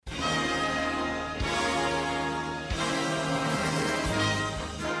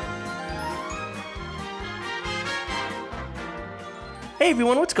Hey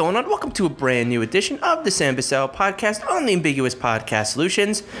everyone, what's going on? Welcome to a brand new edition of the Sam Bussell Podcast on the Ambiguous Podcast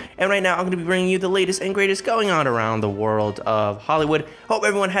Solutions. And right now I'm going to be bringing you the latest and greatest going on around the world of Hollywood. Hope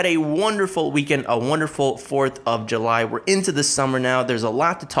everyone had a wonderful weekend, a wonderful 4th of July. We're into the summer now. There's a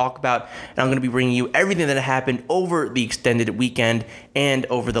lot to talk about, and I'm going to be bringing you everything that happened over the extended weekend and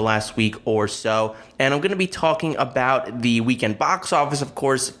over the last week or so. And I'm going to be talking about the weekend box office. Of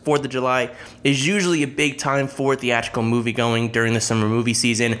course, 4th of July is usually a big time for theatrical movie going during the summer movie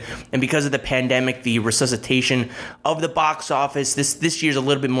season. And because of the pandemic, the resuscitation of the box office, this year's a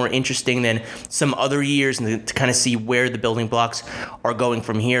little bit more interesting than some other years, and to kind of see where the building blocks are going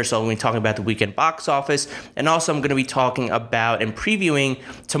from here. So I'm going to be talking about the weekend box office. And also I'm going to be talking about and previewing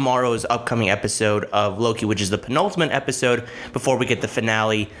tomorrow's upcoming episode of Loki, which is the penultimate episode before we get the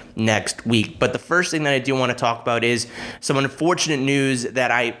finale next week. But the first thing that I do want to talk about is some unfortunate news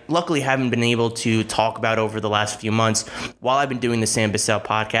that I luckily haven't been able to talk about over the last few months while I've been doing the Sam Bussell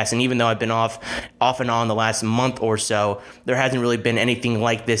podcast. And even though I've been off and on the last month or so, there hasn't really been anything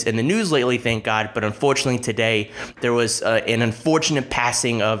like this in the news lately, thank God. But unfortunately today, there was an unfortunate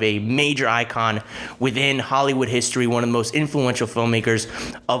passing of a major icon within Hollywood history, one of the most influential filmmakers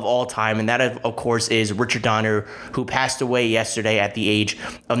of all time. And that, of course, is Richard Donner, who passed away yesterday at the age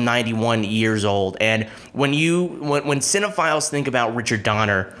of 91 years old. And when cinephiles think about Richard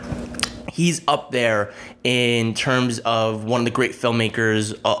Donner, he's up there in terms of one of the great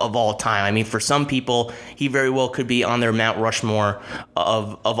filmmakers of all time. I mean, for some people, he very well could be on their Mount Rushmore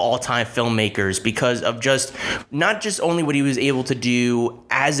of all-time filmmakers because of not just only what he was able to do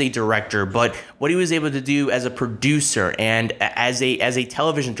as a director, but what he was able to do as a producer and as a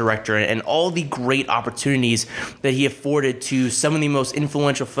television director, and all the great opportunities that he afforded to some of the most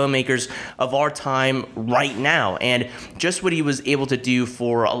influential filmmakers of our time right now. And just what he was able to do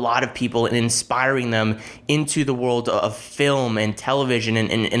for a lot of people and inspiring them into the world of film and television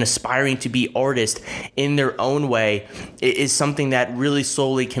and aspiring to be artists in their own way is something that really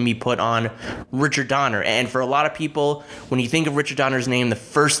solely can be put on Richard Donner. And for a lot of people, when you think of Richard Donner's name, the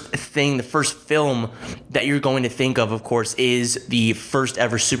first film that you're going to think of course, is the first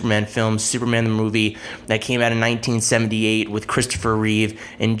ever Superman film, Superman the movie, that came out in 1978 with Christopher Reeve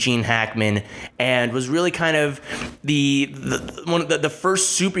and Gene Hackman, and was really kind of the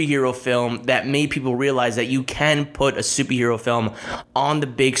first superhero film that made people realize that you can put a superhero film on the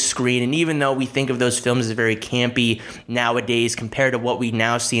big screen. And even though we think of those films as very campy nowadays compared to what we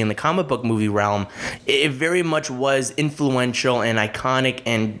now see in the comic book movie realm, it very much was influential and iconic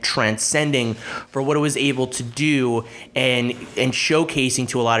and transcending for what it was able to do, and showcasing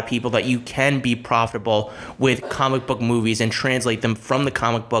to a lot of people that you can be profitable with comic book movies and translate them from the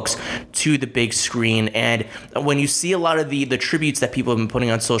comic books to the big screen. And when you see a lot of the tributes that people have been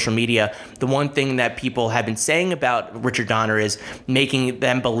putting on social media, the one thing that people have been saying about Richard Donner is making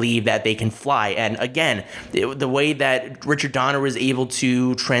them believe that they can fly. And again, the way that Richard Donner was able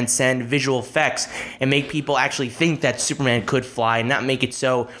to transcend visual effects and make people actually think that Superman could fly, and not make it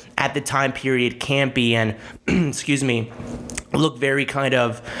so at the time period campy and look very kind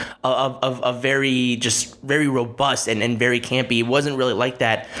of very robust and very campy. It wasn't really like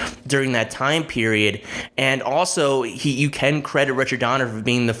that during that time period. And also, you can credit Richard Donner for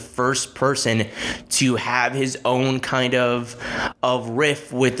being the first person to have his own kind of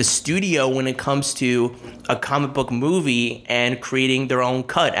riff with the studio when it comes to a comic book movie and creating their own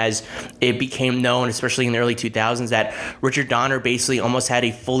cut, as it became known, especially in the early 2000s, that Richard Donner basically almost had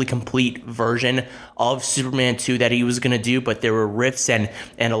a fully complete version of Superman 2 that he was going to do, but there were rifts and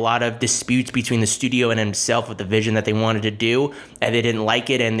a lot of disputes between the studio and himself with the vision that they wanted to do, and they didn't like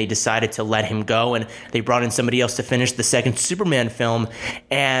it, and they decided to let him go, and they brought in somebody else to finish the second Superman film.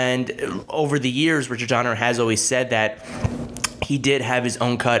 And over the years, Richard Donner has always said that he did have his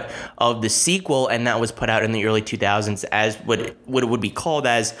own cut of the sequel, and that was put out in the early 2000s as what it would be called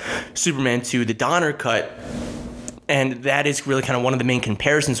as Superman 2, the Donner cut. And that is really kind of one of the main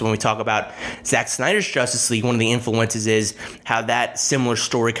comparisons when we talk about Zack Snyder's Justice League. One of the influences is how that similar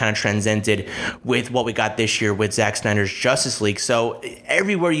story kind of transcended with what we got this year with Zack Snyder's Justice League. So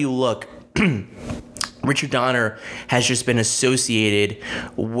everywhere you look, Richard Donner has just been associated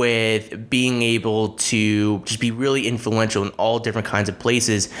with being able to just be really influential in all different kinds of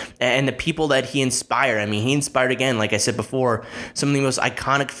places. And the people that he inspired, I mean, he inspired, again, like I said before, some of the most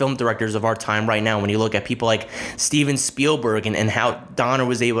iconic film directors of our time right now. When you look at people like Steven Spielberg and how Donner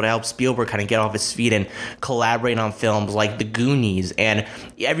was able to help Spielberg kind of get off his feet and collaborate on films like The Goonies. And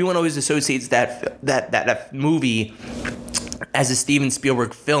everyone always associates that movie as a Steven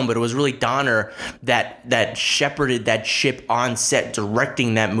Spielberg film, but it was really Donner that shepherded that ship on set,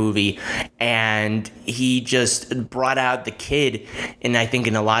 directing that movie, and he just brought out the kid, and I think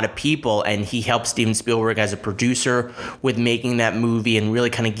in a lot of people, and he helped Steven Spielberg as a producer with making that movie and really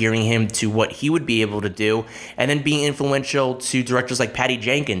kind of gearing him to what he would be able to do, and then being influential to directors like Patty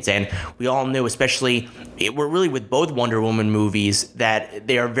Jenkins. And we all knew, especially we're really with both Wonder Woman movies, that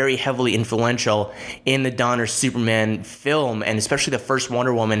they are very heavily influential in the Donner Superman film. And especially the first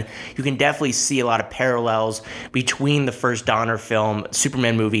Wonder Woman, you can definitely see a lot of parallels between the first Donner film,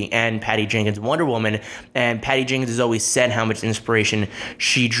 Superman movie, and Patty Jenkins' Wonder Woman. And Patty Jenkins has always said how much inspiration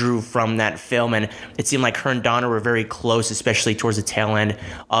she drew from that film, and it seemed like her and Donner were very close, especially towards the tail end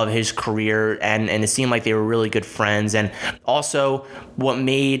of his career, and it seemed like they were really good friends. And also, what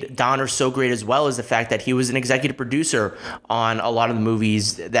made Donner so great as well is the fact that he was an executive producer on a lot of the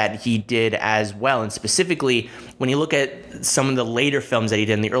movies that he did as well. And specifically, when you look at some of the later films that he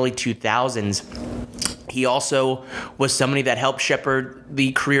did in the early 2000s, he also was somebody that helped shepherd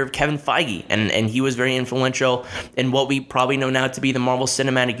the career of Kevin Feige, and he was very influential in what we probably know now to be the Marvel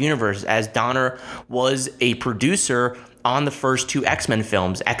Cinematic Universe, as Donner was a producer on the first two X-Men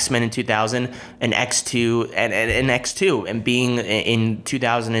films, X-Men in 2000 and X2 and X2, and being in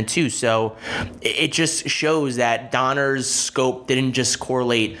 2002. So it just shows that Donner's scope didn't just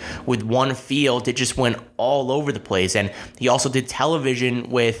correlate with one field, it just went all over the place. And he also did television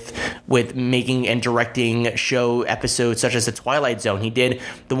with making and directing show episodes such as The Twilight Zone. He did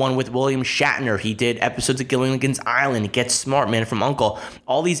the one with William Shatner. He did episodes of Gilligan's Island, Get Smart, Man from U.N.C.L.E.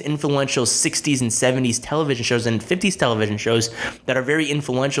 All these influential 60s and 70s television shows and 50s television shows that are very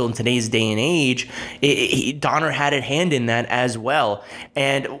influential in today's day and age. Donner had a hand in that as well.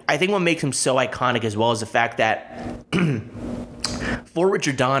 And I think what makes him so iconic as well is the fact that for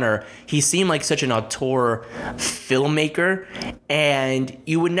Richard Donner, he seemed like such an auteur filmmaker, and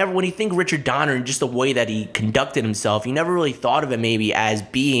you would never, when you think Richard Donner and just the way that he conducted himself, you never really thought of him maybe as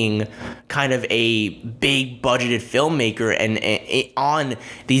being kind of a big budgeted filmmaker and on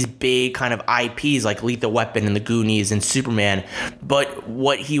these big kind of IPs like Lethal Weapon and The Goonies and Superman. But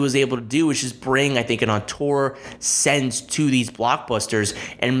what he was able to do is just bring, I think, an auteur sense to these blockbusters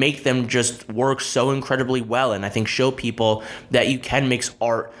and make them just work so incredibly well, and I think show people that you can mix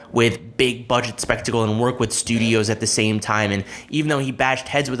art with big budget spectacle and work with studios at the same time. And even though he bashed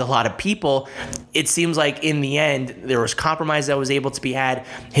heads with a lot of people, it seems like in the end there was compromise that was able to be had.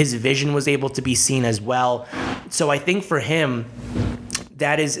 His vision was able to be seen as well. So I think for him,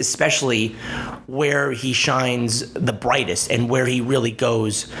 that is especially where he shines the brightest and where he really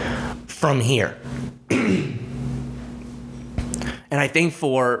goes from here. And I think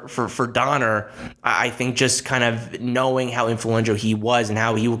for Donner, I think just kind of knowing how influential he was and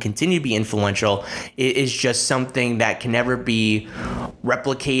how he will continue to be influential is just something that can never be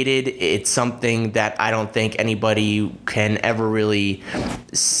replicated. It's something that I don't think anybody can ever really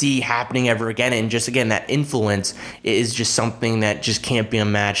see happening ever again. And just, again, that influence is just something that just can't be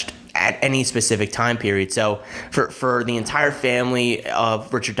unmatched at any specific time period. So for the entire family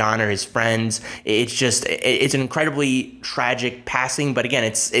of Richard Donner, his friends, it's an incredibly tragic passing, but again,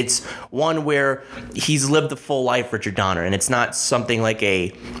 it's one where he's lived a full life, Richard Donner, and it's not something like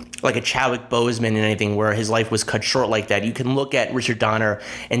a Chadwick Boseman and anything where his life was cut short like that. You can look at Richard Donner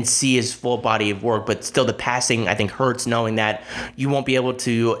and see his full body of work, but still the passing, I think, hurts knowing that you won't be able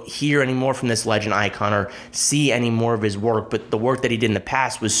to hear any more from this legend icon or see any more of his work. But the work that he did in the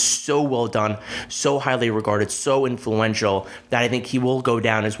past was so well done, so highly regarded, so influential that I think he will go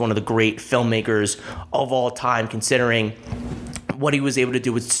down as one of the great filmmakers of all time, considering what he was able to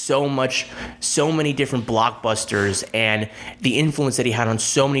do with so many different blockbusters and the influence that he had on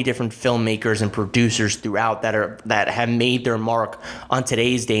so many different filmmakers and producers throughout that have made their mark on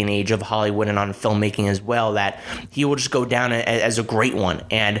today's day and age of Hollywood and on filmmaking as well, that he will just go down as a great one.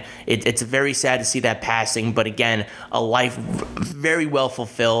 And it's very sad to see that passing, but again, a life very well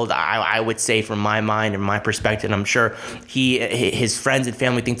fulfilled, I would say, from my mind and my perspective. I'm sure his friends and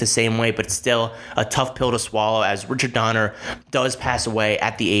family think the same way, but it's still a tough pill to swallow, as Richard Donner does pass away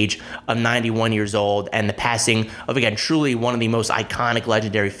at the age of 91 years old, and the passing of, again, truly one of the most iconic,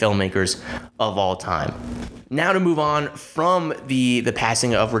 legendary filmmakers of all time. Now to move on from the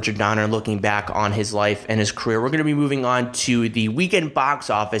passing of Richard Donner and looking back on his life and his career, we're going to be moving on to the weekend box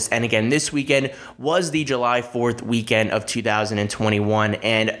office. And again, this weekend was the July 4th weekend of 2021.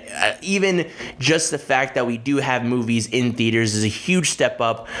 And even just the fact that we do have movies in theaters is a huge step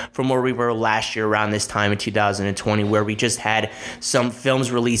up from where we were last year around this time in 2020, where we just had some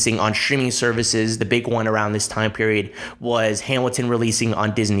films releasing on streaming services. The big one around this time period was Hamilton releasing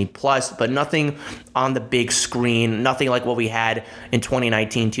on Disney Plus, but nothing on the big screen, nothing like what we had in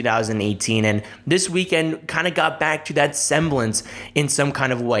 2019, 2018. And this weekend kind of got back to that semblance in some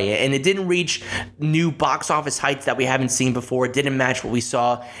kind of way. And it didn't reach new box office heights that we haven't seen before. It didn't match what we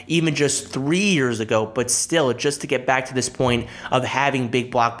saw even just 3 years ago, but still, just to get back to this point of having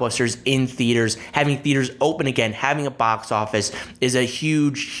big blockbusters in theaters, having theaters open again, having a box office is a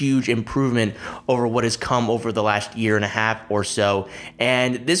huge improvement over what has come over the last year and a half or so.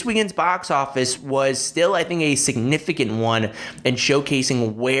 And this weekend's box office was still, I think, a significant one and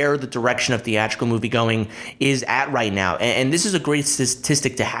showcasing where the direction of theatrical movie going is at right now. And this is a great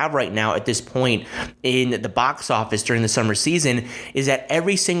statistic to have right now at this point in the box office during the summer season, is that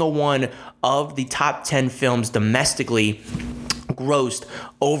every single one of the top 10 films domestically grossed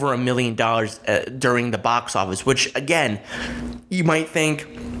over $1 million during the box office, which again, you might think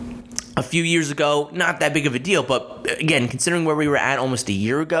a few years ago, not that big of a deal, but again, considering where we were at almost a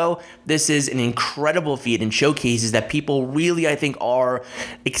year ago, this is an incredible feat and showcases that people really, I think, are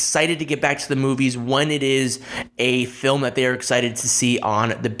excited to get back to the movies when it is a film that they're excited to see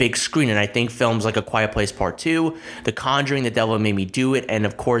on the big screen. And I think films like A Quiet Place Part 2, The Conjuring, The Devil Made Me Do It, and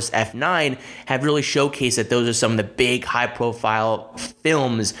of course F9 have really showcased that those are some of the big high-profile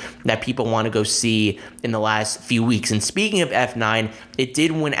films that people want to go see in the last few weeks. And speaking of F9, it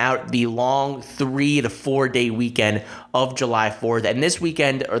did win out the long 3 to 4 day weekend of July 4th. And this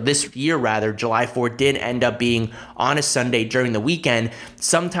weekend, or this year rather, July 4th did end up being on a Sunday during the weekend.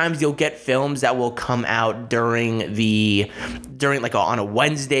 Sometimes you'll get films that will come out during on a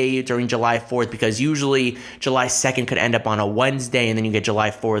Wednesday during July 4th, because usually July 2nd could end up on a Wednesday, and then you get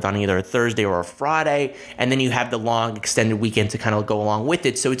July 4th on either a Thursday or a Friday, and then you have the long extended weekend to kind of go along with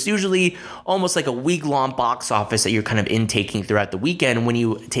it. So it's usually almost like a week-long box office that you're kind of intaking throughout the weekend when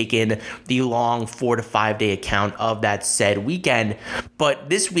you take in the long 4 to 5 day account of that said weekend. But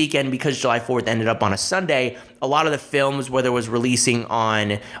this weekend, because July 4th ended up on a Sunday, a lot of the films, whether it was releasing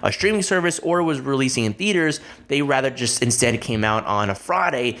on a streaming service or it was releasing in theaters, they rather just instead came out on a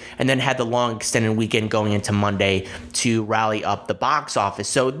Friday and then had the long extended weekend going into Monday to rally up the box office.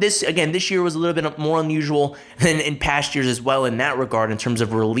 So this year was a little bit more unusual than in past years as well in that regard in terms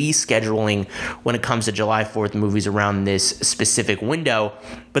of release scheduling when it comes to July 4th movies around this specific window.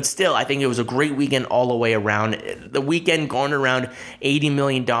 But still, I think it was a great weekend all the way around. The weekend garnered around $80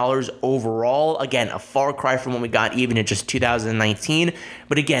 million overall. Again, a far cry from what we got even in just 2019.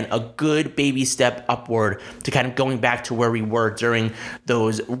 But again, a good baby step upward to kind of going back to where we were during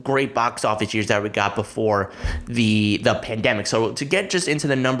those great box office years that we got before the pandemic. So to get just into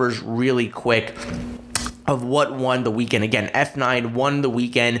the numbers really quick of what won the weekend. Again, F9 won the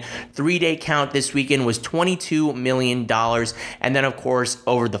weekend. 3 day count this weekend was $22 million. And then, of course,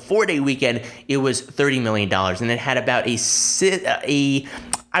 over the 4 day weekend, it was $30 million. And it had about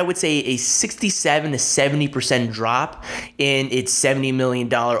I would say a 67 to 70% drop in its $70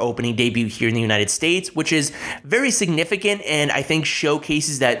 million opening debut here in the United States, which is very significant and I think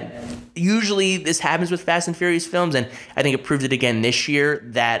showcases that usually this happens with Fast and Furious films, and I think it proved it again this year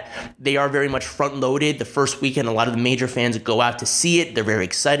that they are very much front-loaded. The first weekend, a lot of the major fans go out to see it. They're very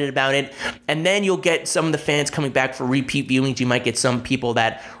excited about it. And then you'll get some of the fans coming back for repeat viewings. You might get some people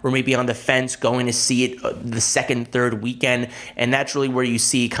that were maybe on the fence going to see it the second, third weekend, and that's really where you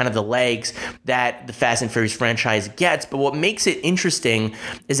see kind of the legs that the Fast and Furious franchise gets. But what makes it interesting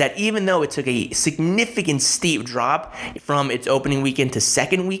is that even though it took a significant steep drop from its opening weekend to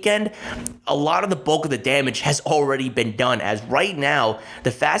second weekend, a lot of the bulk of the damage has already been done, as right now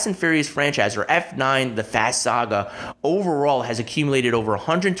the Fast and Furious franchise, or F9, the Fast Saga, overall has accumulated over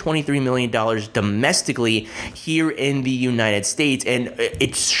 $123 million domestically here in the United States, and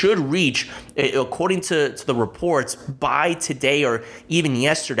it should reach, according to the reports, by today or even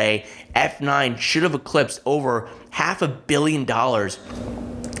yesterday, F9 should have eclipsed over $500 million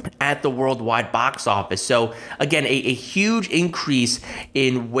at the worldwide box office. So again, a huge increase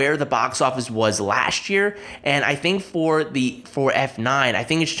in where the box office was last year. And I think for F9, I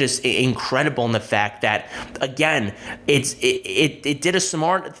think it's just incredible in the fact that, again, it did a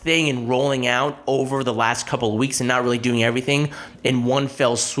smart thing in rolling out over the last couple of weeks and not really doing everything in one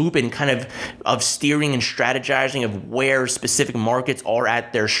fell swoop and kind of steering and strategizing of where specific markets are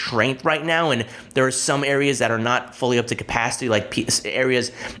at their strength right now. And there are some areas that are not fully up to capacity, like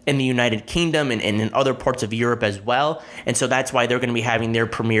areas in the United Kingdom and in other parts of Europe as well. And so that's why they're going to be having their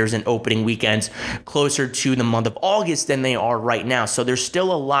premieres and opening weekends closer to the month of August than they are right now. So there's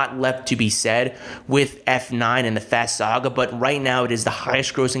still a lot left to be said with F9 and the Fast Saga, but right now it is the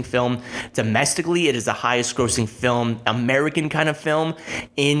highest grossing film domestically. It is the highest grossing film, American kind of film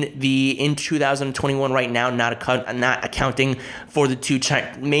in 2021 right now, not accounting for the two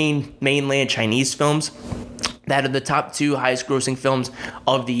mainland Chinese films that are the top two highest grossing films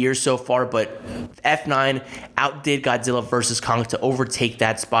of the year so far. But F9 outdid Godzilla vs. Kong to overtake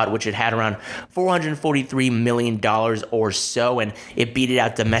that spot, which it had around $443 million or so, and it beat it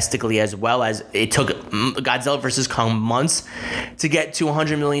out domestically as well, as it took Godzilla vs. Kong months to get to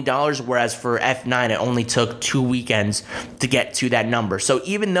 $100 million, whereas for F9 it only took 2 weekends to get to that number. So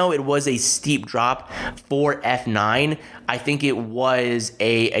even though it was a steep drop for F9, I think it was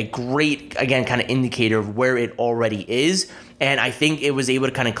a great, again, kind of indicator of where it already is. And I think it was able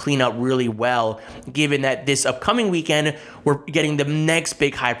to kind of clean up really well, given that this upcoming weekend, we're getting the next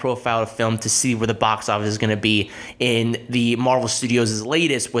big high-profile film to see where the box office is going to be in the Marvel Studios'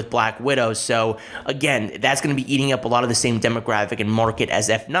 latest with Black Widow. So, again, that's going to be eating up a lot of the same demographic and market as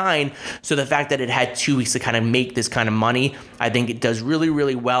F9. So the fact that it had 2 weeks to kind of make this kind of money, I think it does really,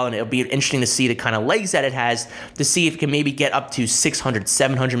 really well. And it'll be interesting to see the kind of legs that it has, to see if it can maybe get up to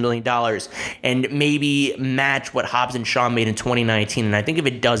 $600-700 million and maybe match what Hobbs and Shaw made in 2019. And I think if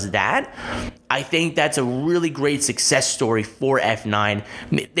it does that, I think that's a really great success story for F9.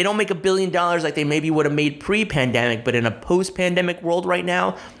 They don't make $1 billion like they maybe would have made pre-pandemic, but in a post-pandemic world right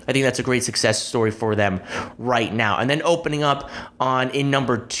now, I think that's a great success story for them right now. And then opening up in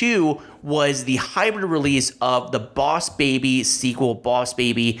number 2 was the hybrid release of the Boss Baby sequel, Boss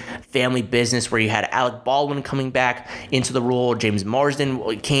Baby Family Business, where you had Alec Baldwin coming back into the role. James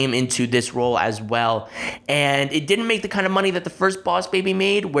Marsden came into this role as well. And it didn't make the kind of money that the first Boss Baby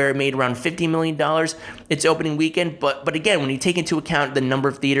made, where it made around $50 million its opening weekend. But again, when you take into account the number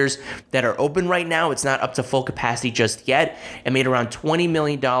of theaters that are open right now, it's not up to full capacity just yet. It made around $20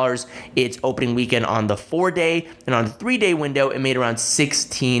 million its opening weekend on the 4-day, and on the 3-day window, it made around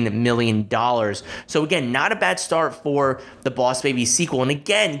 $16 million. So again, not a bad start for the Boss Baby sequel. And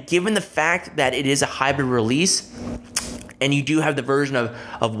again, given the fact that it is a hybrid release, and you do have the version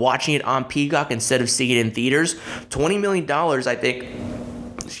of watching it on Peacock instead of seeing it in theaters, $20 million, I think,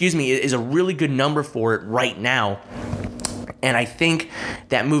 is a really good number for it right now. And I think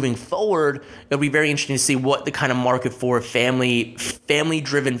that moving forward, it'll be very interesting to see what the kind of market for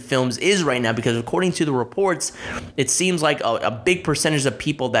family-driven films is right now, because according to the reports, it seems like a big percentage of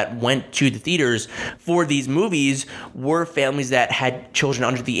people that went to the theaters for these movies were families that had children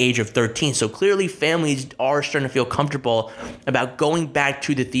under the age of 13. So clearly families are starting to feel comfortable about going back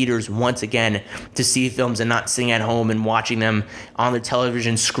to the theaters once again to see films and not sitting at home and watching them on the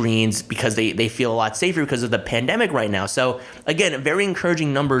television screens, because they feel a lot safer because of the pandemic right now. So again, very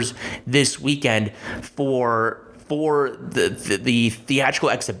encouraging numbers this weekend for the theatrical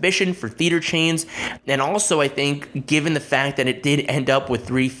exhibition, for theater chains. And also, I think, given the fact that it did end up with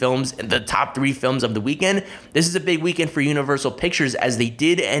 3 films, the top 3 films of the weekend, this is a big weekend for Universal Pictures, as they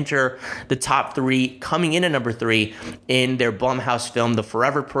did enter the top 3, coming in at number 3 in their Blumhouse film, The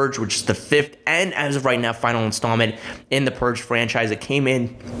Forever Purge, which is the 5th and, as of right now, final installment in the Purge franchise. It came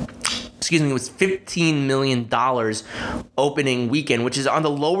in, it was $15 million opening weekend, which is on the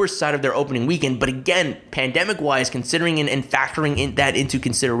lower side of their opening weekend. But again, pandemic-wise, considering and factoring that into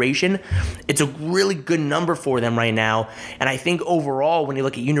consideration, it's a really good number for them right now. And I think overall, when you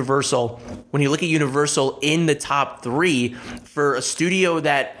look at Universal in the top 3, for a studio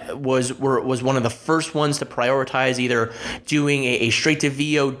that was one of the first ones to prioritize either doing a straight to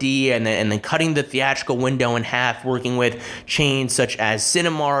VOD and then cutting the theatrical window in half, working with chains such as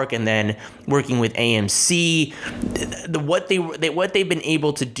Cinemark and then working with AMC, what they've been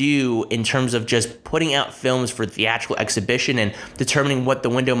able to do in terms of just putting out films for theatrical exhibition and determining what the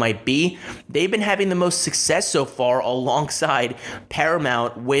window might be, they've been having the most success so far alongside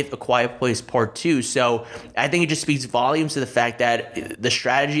Paramount with A Quiet Place Part 2. So I think it just speaks volumes to the fact that the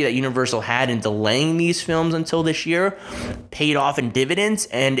strategy that Universal had in delaying these films until this year paid off in dividends,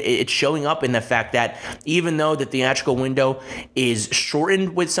 and it's showing up in the fact that even though the theatrical window is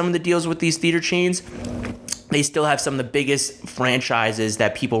shortened with some of the deals with these theater chains, they still have some of the biggest franchises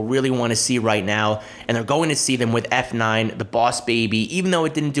that people really want to see right now, and they're going to see them with F9, The Boss Baby. Even though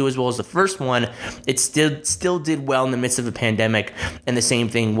it didn't do as well as the first one, it still did well in the midst of a pandemic, and the same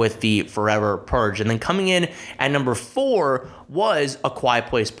thing with the Forever Purge. And then coming in at number 4 was A Quiet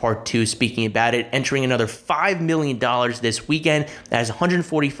Place Part 2, speaking about it, entering another $5 million this weekend. That is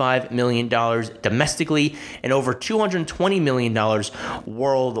 $145 million domestically and over $220 million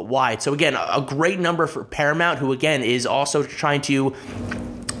worldwide. So again, a great number for Paramount, who again is also trying to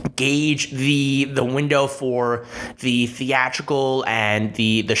gauge the window for the theatrical and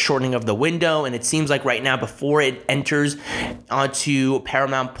the shortening of the window. And it seems like right now, before it enters onto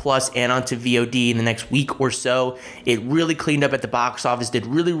Paramount Plus and onto VOD in the next week or so, it really cleaned up at the box office, did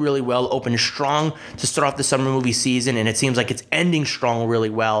really, really well, opened strong to start off the summer movie season, and it seems like it's ending strong really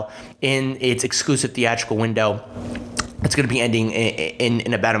well in its exclusive theatrical window. It's going to be ending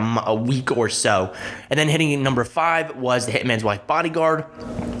in about a week or so. And then hitting number 5 was The Hitman's Wife Bodyguard,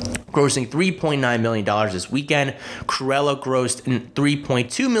 grossing $3.9 million this weekend. Cruella grossed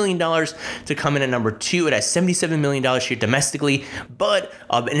 $3.2 million to come in at number 2. It has $77 million here domestically, but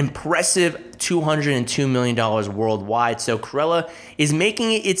an impressive $202 million worldwide. So Cruella is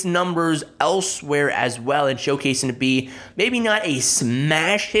making its numbers elsewhere as well and showcasing to be maybe not a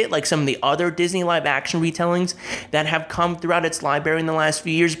smash hit like some of the other Disney live action retellings that have come throughout its library in the last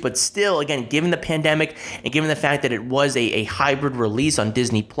few years, but still, again, given the pandemic and given the fact that it was a hybrid release on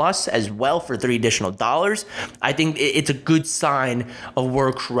Disney Plus as well for $3 additional, I think it's a good sign of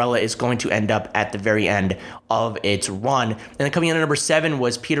where Cruella is going to end up at the very end of its run. And then coming in at number 7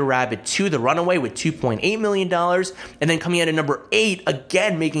 was Peter Rabbit 2, The Runaway, with $2.8 million. And then coming in at number 8,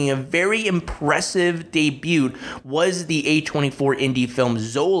 again making a very impressive debut, was the A24 indie film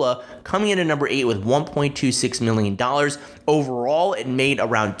Zola, coming in at number 8 with $1.26 million. Overall, it made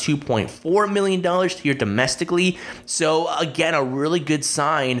around $2.4 million here domestically. So again, a really good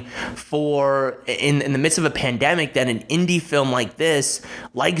sign for in the midst of a pandemic that an indie film like this,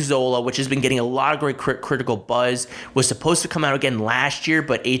 like Zola, which has been getting a lot of great critical buzz, was supposed to come out again last year,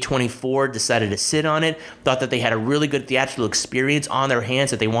 but A24 decided to sit on it, thought that they had a really good theatrical experience on their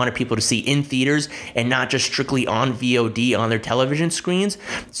hands that they wanted people to see in theaters and not just strictly on VOD on their television screens.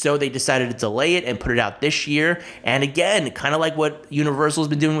 So they decided to delay it and put it out this year. And again, kind of like what Universal has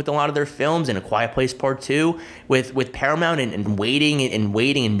been doing with a lot of their films, in A Quiet Place Part 2 with Paramount, and waiting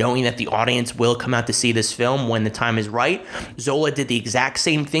and knowing that the audience will come out to see this film when the time is right. Zola did the exact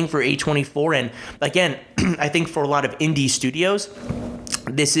same thing for A24. And again, I think for a lot of indie studios,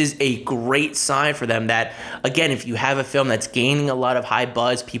 this is a great sign for them that, again, if you have a film that's gaining a lot of high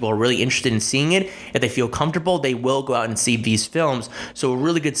buzz, people are really interested in seeing it, if they feel comfortable, they will go out and see these films. So a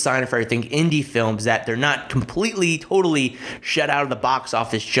really good sign for, I think, indie films, that they're not completely, totally shut out of the box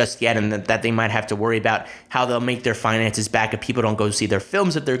office just yet, and that they might have to worry about how they'll make their finances back if people don't go see their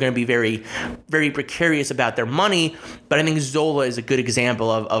films, if they're going to be very, very precarious about their money. But I think Zola is a good example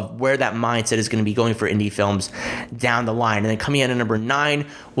of where that mindset is going to be going for indie films down the line. And then coming in at number 9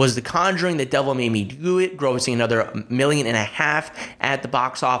 was The Conjuring, The Devil Made Me Do It, grossing another $1.5 million at the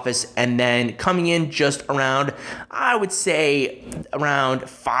box office, and then coming in just around, I would say, around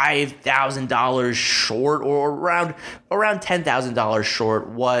 $5,000 short, or around $10,000 short,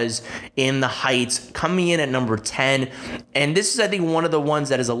 was In the Heights, coming in at number 10. And this is, I think, one of the ones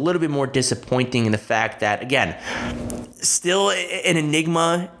that is a little bit more disappointing in the fact that, again, still an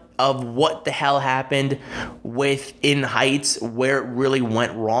enigma of what the hell happened with In Heights, where it really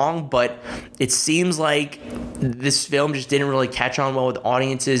went wrong. But it seems like this film just didn't really catch on well with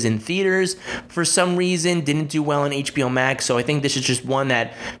audiences in theaters for some reason, didn't do well on HBO Max. So I think this is just one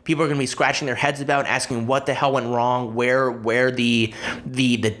that people are going to be scratching their heads about, asking what the hell went wrong, where the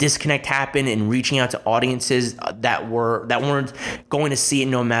disconnect happened, and reaching out to audiences that weren't going to see it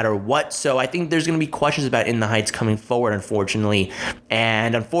no matter what. So I think there's going to be questions about In the Heights coming forward, unfortunately.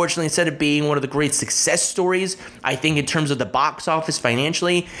 And unfortunately, instead of being one of the great success stories, I think in terms of the box office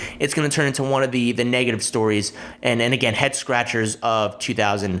financially, it's going to turn into one of the negative stories, and again, head scratchers of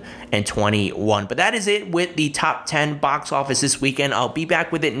 2021. But that is it with the top 10 box office this weekend. I'll be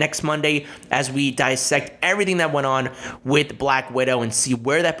back with it next Monday as we dissect everything that went on with Black Widow and see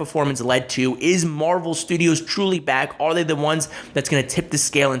where that performance led to. Is Marvel Studios truly back? Are they the ones that's going to tip the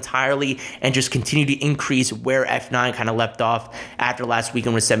scale entirely and just continue to increase where F9 kind of left off after last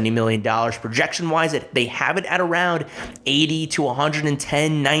weekend with $70 million? Projection-wise, they have it at around $80 to $110,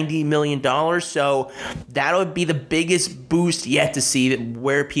 $90 million. So that would be the biggest boost yet to see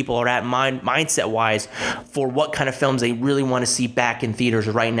where people are at mindset-wise for what kind of films they really want to see back in theaters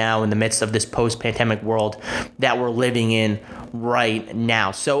right now in the midst of this post-pandemic world that we're living in right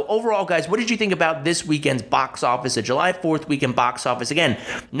now. So overall, guys, what did you think about this weekend's box office, the July 4th weekend box office? Again,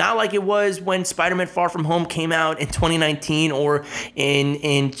 not like it was when Spider-Man Far From Home came out in 2019 or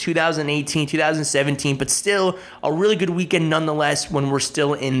in 2018, 2017, but still a really good weekend nonetheless when we're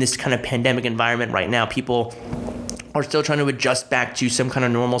still in this kind of pandemic environment right now. People are still trying to adjust back to some kind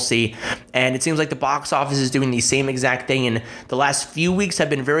of normalcy, and it seems like the box office is doing the same exact thing, and the last few weeks have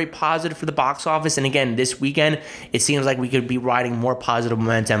been very positive for the box office, and again, this weekend, it seems like we could be riding more positive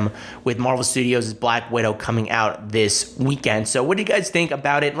momentum with Marvel Studios' Black Widow coming out this weekend. So what do you guys think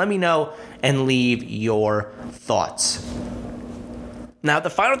about it? Let me know and leave your thoughts. Now,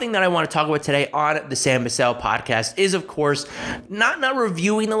 the final thing that I want to talk about today on the Sam Bussell Podcast is, of course, not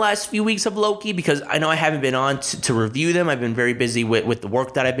reviewing the last few weeks of Loki, because I know I haven't been on to review them. I've been very busy with the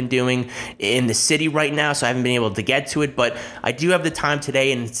work that I've been doing in the city right now, so I haven't been able to get to it, but I do have the time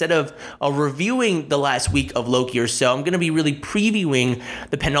today, and instead of reviewing the last week of Loki or so, I'm going to be really previewing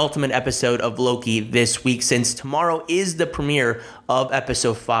the penultimate episode of Loki this week, since tomorrow is the premiere of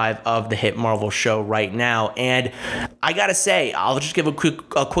episode 5 of the hit Marvel show right now. And I gotta say, I'll just give a quick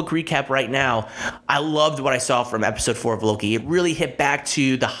recap right now. I loved what I saw from episode 4 of Loki. It really hit back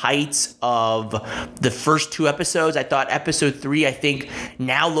to the heights of the first 2 episodes. I thought episode 3, I think,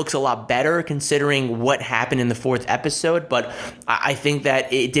 now looks a lot better considering what happened in the 4th episode, but I think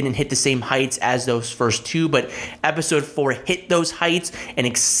that it didn't hit the same heights as those first 2, but episode 4 hit those heights and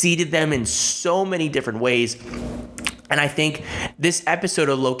exceeded them in so many different ways. And I think this episode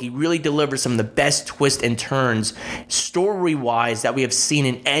of Loki really delivers some of the best twists and turns story-wise that we have seen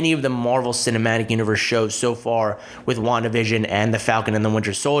in any of the Marvel Cinematic Universe shows so far with WandaVision and the Falcon and the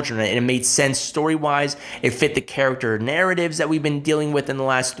Winter Soldier. And it made sense story-wise. It fit the character narratives that we've been dealing with in the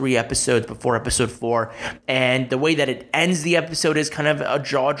last 3 episodes before episode 4. And the way that it ends the episode is kind of a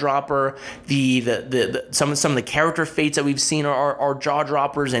jaw-dropper. Some of the character fates that we've seen are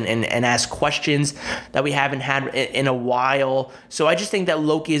jaw-droppers and ask questions that we haven't had in a while. So I just think that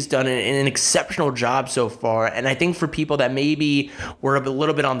Loki has done an exceptional job so far, and I think for people that maybe were a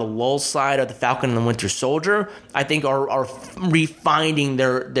little bit on the lull side of the Falcon and the Winter Soldier, I think are refining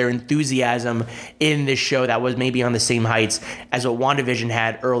their enthusiasm in this show that was maybe on the same heights as what WandaVision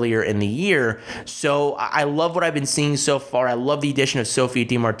had earlier in the year. So I love what I've been seeing so far. I love the addition of Sophia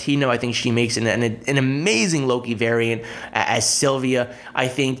DiMartino. I think she makes an amazing Loki variant as Sylvia. I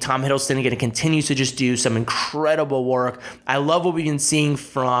think Tom Hiddleston again continues to just do some incredible work. I love what we've been seeing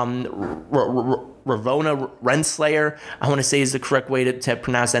from Ravonna Renslayer, I want to say is the correct way to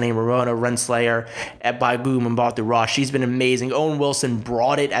pronounce that name, Ravonna Renslayer by Boom and Bartholomew Ross. She's been amazing. Owen Wilson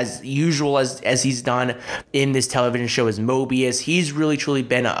brought it as usual as he's done in this television show as Mobius. He's really truly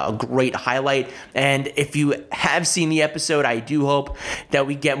been a great highlight, and if you have seen the episode, I do hope that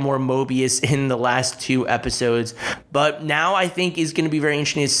we get more Mobius in the last 2 episodes, but now I think is going to be very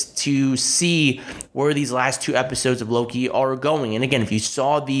interesting to see where these last 2 episodes of Loki are going. And again, if you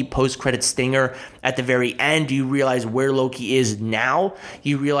saw the post-credit stinger at the very end, you realize where Loki is now.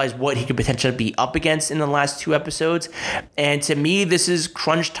 You realize what he could potentially be up against in the last 2 episodes. And to me, this is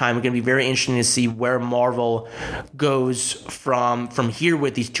crunch time. It's going to be very interesting to see where Marvel goes from here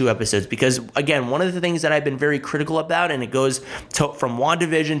with these 2 episodes. Because, again, one of the things that I've been very critical about, and it goes from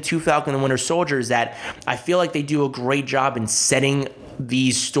WandaVision to Falcon and the Winter Soldier, is that I feel like they do a great job in setting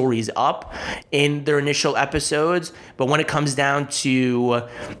these stories up in their initial episodes, but when it comes down to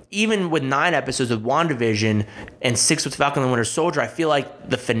even with 9 episodes of WandaVision and 6 with Falcon and the Winter Soldier, I feel like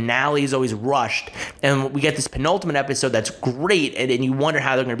the finale is always rushed, and we get this penultimate episode that's great, and you wonder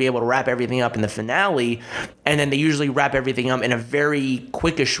how they're going to be able to wrap everything up in the finale, and then they usually wrap everything up in a very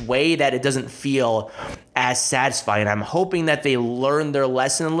quickish way that it doesn't feel as satisfying. I'm hoping that they learn their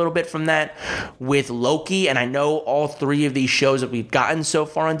lesson a little bit from that with Loki, and I know all 3 of these shows that we've gotten so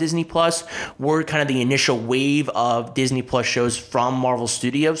far on Disney Plus were kind of the initial wave of Disney Plus shows from Marvel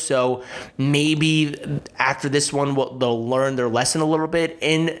Studios, so maybe after this one they'll learn their lesson a little bit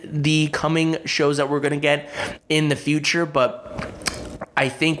in the coming shows that we're going to get in the future. But I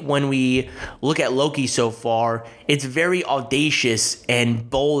think when we look at Loki so far, it's very audacious and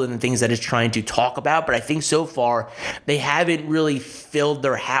bold in the things that it's trying to talk about, but I think so far they haven't really filled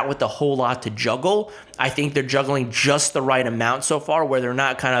their hat with a whole lot to juggle. I think they're juggling just the right amount so far, where they're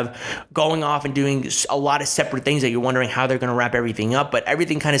not kind of going off and doing a lot of separate things that you're wondering how they're going to wrap everything up, but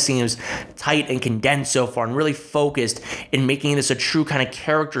everything kind of seems tight and condensed so far and really focused in making this a true kind of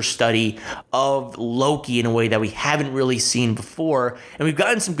character study of Loki in a way that we haven't really seen before. And we've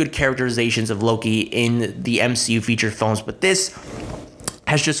gotten some good characterizations of Loki in the MCU feature films, but this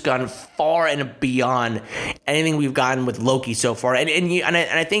has just gone far and beyond anything we've gotten with Loki so far. And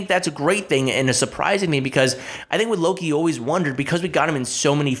I think that's a great thing and a surprising thing, because I think with Loki, you always wondered, because we got him in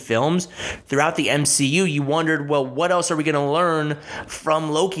so many films throughout the MCU, you wondered, well, what else are we going to learn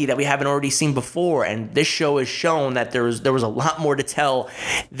from Loki that we haven't already seen before? And this show has shown that there was a lot more to tell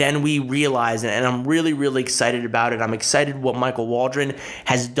than we realized. And I'm really, really excited about it. I'm excited what Michael Waldron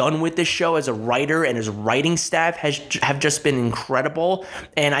has done with this show as a writer, and his writing staff have just been incredible.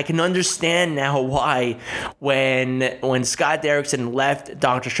 And I can understand now why when Scott Derrickson left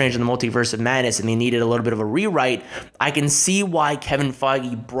Doctor Strange in the Multiverse of Madness and they needed a little bit of a rewrite, I can see why Kevin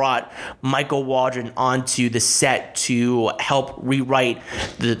Feige brought Michael Waldron onto the set to help rewrite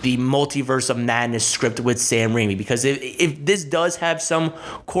the Multiverse of Madness script with Sam Raimi. Because if this does have some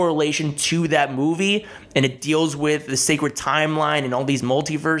correlation to that movie, and it deals with the sacred timeline and all these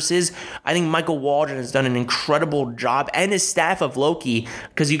multiverses, I think Michael Waldron has done an incredible job, and his staff of Loki,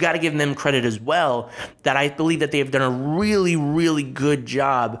 because you got to give them credit as well, that I believe that they have done a really, really good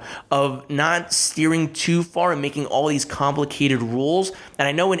job of not steering too far and making all these complicated rules. And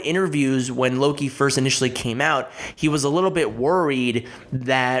I know in interviews when Loki first initially came out, he was a little bit worried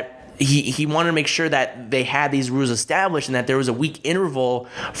that he wanted to make sure that they had these rules established and that there was a week interval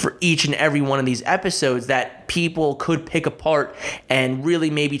for each and every one of these episodes that people could pick apart and really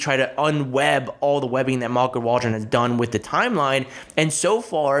maybe try to unweb all the webbing that Michael Waldron has done with the timeline. And so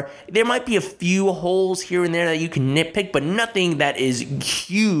far, there might be a few holes here and there that you can nitpick, but nothing that is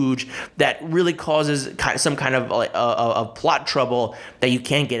huge that really causes some kind of plot trouble that you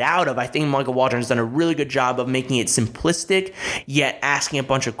can't get out of. I think Michael Waldron has done a really good job of making it simplistic, yet asking a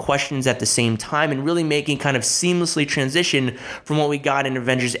bunch of questions at the same time, and really making kind of seamlessly transition from what we got in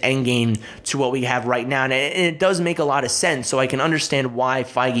Avengers Endgame to what we have right now. And it does make a lot of sense, so I can understand why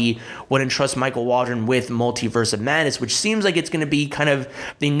Feige would entrust Michael Waldron with Multiverse of Madness, which seems like it's going to be kind of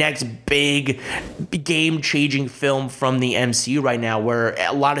the next big game-changing film from the MCU right now, where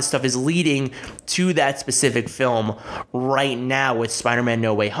a lot of stuff is leading to that specific film right now, with Spider-Man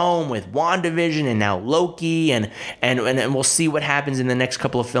No Way Home, with WandaVision, and now Loki, and we'll see what happens in the next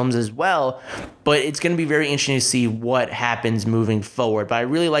couple of films as well. But it's going to be very interesting to see what happens moving forward. But I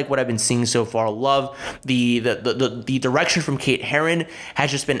really like what I've been seeing so far. Love the direction from Kate Herron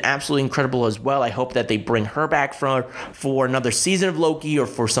has just been absolutely incredible as well. I hope that they bring her back for another season of Loki or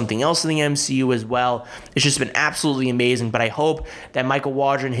for something else in the MCU as well. It's just been absolutely amazing. But I hope that Michael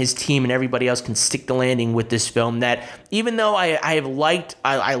Waldron, his team, and everybody else can stick the landing with this film. That even though I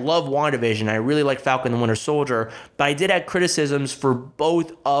love WandaVision, I really like Falcon and the Winter Soldier, but I did have criticisms for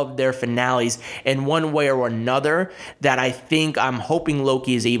both of their finales in one way or another, that I'm hoping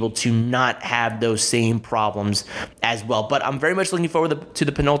Loki is able to not have those same problems as well. But I'm very much looking forward to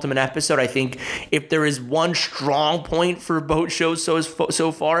the penultimate episode. I think if there is one strong point for both shows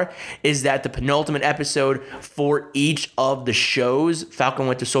so far, is that the penultimate episode for each of the shows, Falcon,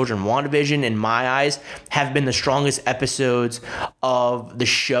 Winter Soldier, and WandaVision, in my eyes, have been the strongest episodes of the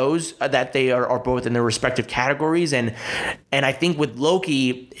shows, that they are both in their respective categories. And I think with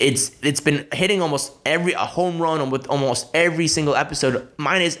Loki, it's been hitting almost a home run with almost every single episode,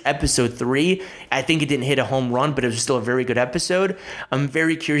 minus episode 3. I think it didn't hit a home run, but it was still a very good episode. I'm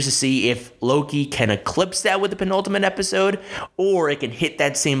very curious to see if Loki can eclipse that with the penultimate episode, or it can hit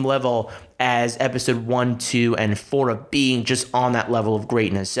that same level as episode 1, 2, and 4 of being just on that level of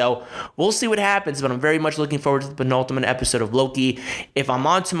greatness. So we'll see what happens, but I'm very much looking forward to the penultimate episode of Loki. If I'm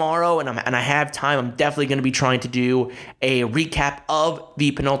on tomorrow and I have time, I'm definitely going to be trying to do a recap of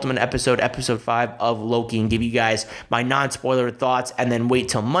the penultimate episode, episode 5 of Loki, and give you guys my non-spoiler thoughts, and then wait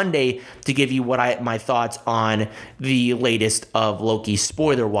till Monday to give you my thoughts on the latest of Loki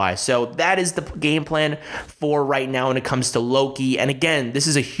spoiler-wise. So that is the game plan for right now when it comes to Loki. And again, this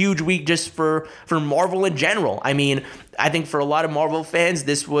is a huge week just for Marvel in general. I mean, I think for a lot of Marvel fans,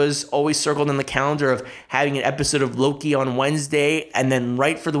 this was always circled in the calendar of having an episode of Loki on Wednesday, and then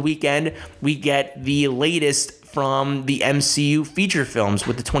right for the weekend, we get the latest from the MCU feature films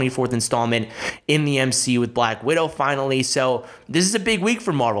with the 24th installment in the MCU with Black Widow finally. So this is a big week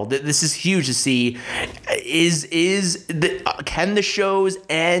for Marvel. This is huge to see. Can the shows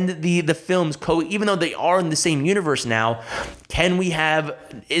and the films even though they are in the same universe now,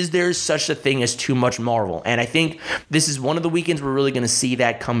 is there such a thing as too much Marvel? And I think this is one of the weekends we're really going to see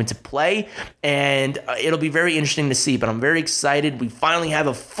that come into play, and it'll be very interesting to see. But I'm very excited. We finally have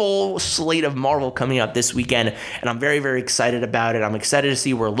a full slate of Marvel coming up this weekend, and I'm very, very excited about it. I'm excited to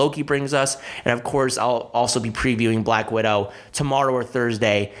see where Loki brings us, and of course, I'll also be previewing Black Widow tomorrow or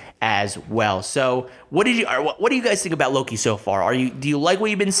Thursday as well. So what do you guys think about Loki so far? Do you like what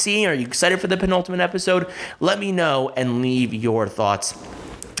you've been seeing? Are you excited for the penultimate episode? Let me know and leave your thoughts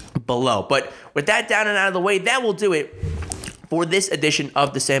below. But with that down and out of the way, that will do it for this edition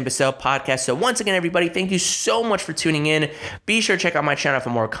of the Sam Bussell Podcast. So once again, everybody, thank you so much for tuning in. Be sure to check out my channel for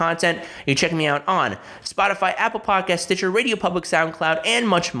more content. You can check me out on Spotify, Apple Podcasts, Stitcher, Radio Public, SoundCloud, and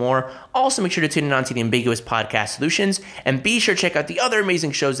much more. Also, make sure to tune in on to the Ambiguous Podcast Solutions, and be sure to check out the other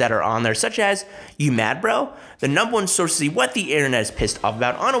amazing shows that are on there, such as You Mad Bro?, the number one source to see what the internet is pissed off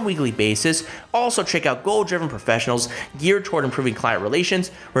about on a weekly basis. Also, check out Goal-Driven Professionals, geared toward improving client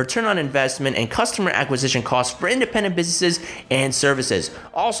relations, return on investment, and customer acquisition costs for independent businesses and services.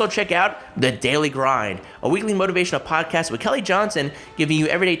 Also, check out The Daily Grind, a weekly motivational podcast with Kelly Johnson, giving you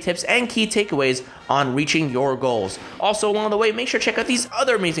everyday tips and key takeaways on reaching your goals. Also, along the way, make sure to check out these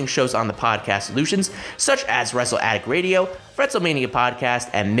other amazing shows on the Podcast Solutions, such as Wrestle Addict Radio, Fretzelmania Podcast,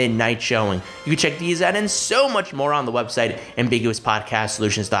 and Midnight Showing. You can check these out and so much more on the website,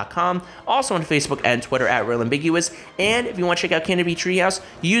 ambiguouspodcastsolutions.com. Also on Facebook and Twitter at Real Ambiguous. And if you want to check out Canopy Treehouse,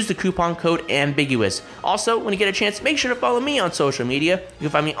 use the coupon code Ambiguous. Also, when you get a chance, make sure to follow me on social media. You can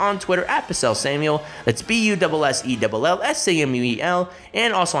find me on Twitter at Bussell Samuel. That's BUSSELLSAMUEL.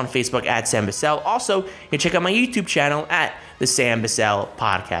 And also on Facebook at Sam Bussell. Also, you can check out my YouTube channel at the Sam Bussell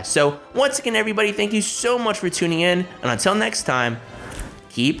Podcast. So once again, everybody, thank you so much for tuning in. And until next time,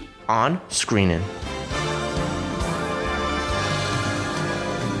 keep on screening.